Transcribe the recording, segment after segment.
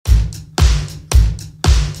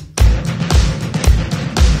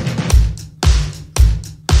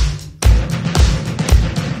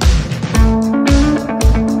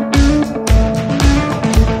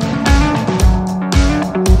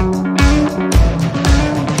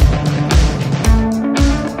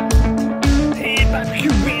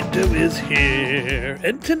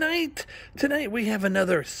And tonight we have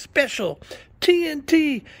another special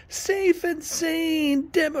TNT Safe and Sane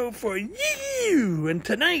demo for you. And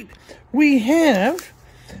tonight we have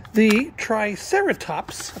the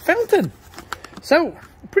Triceratops fountain. So,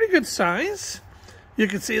 pretty good size. You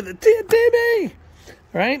can see the TNT,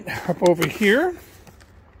 right? Up over here,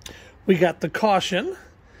 we got the caution.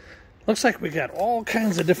 Looks like we got all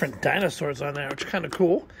kinds of different dinosaurs on there, which is kind of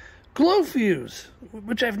cool. Glow fuse,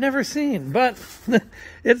 which I've never seen, but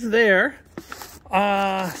it's there.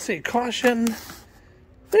 See, caution.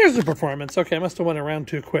 There's the performance. Okay, I must have went around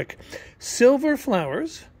too quick. Silver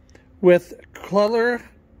flowers with color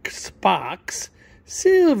sparks,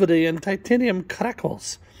 silvery and titanium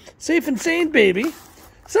crackles. Safe and sane, baby.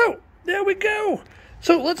 So, there we go.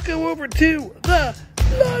 So, let's go over to the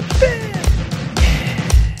launch pad.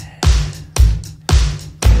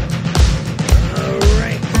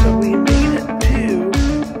 So we made it to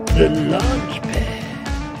the launch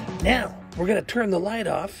pad. Now, we're going to turn the light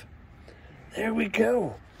off. There we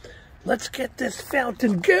go. Let's get this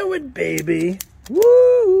fountain going, baby. Woo!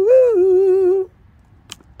 Woo.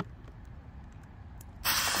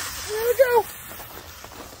 There we go.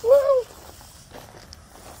 Woo!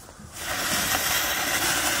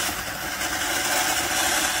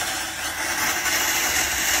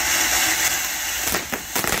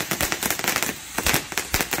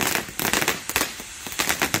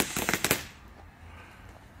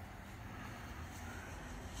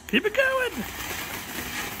 Keep it going.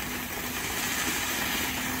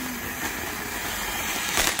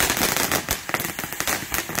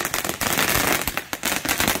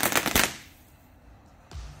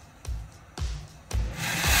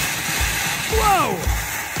 Whoa!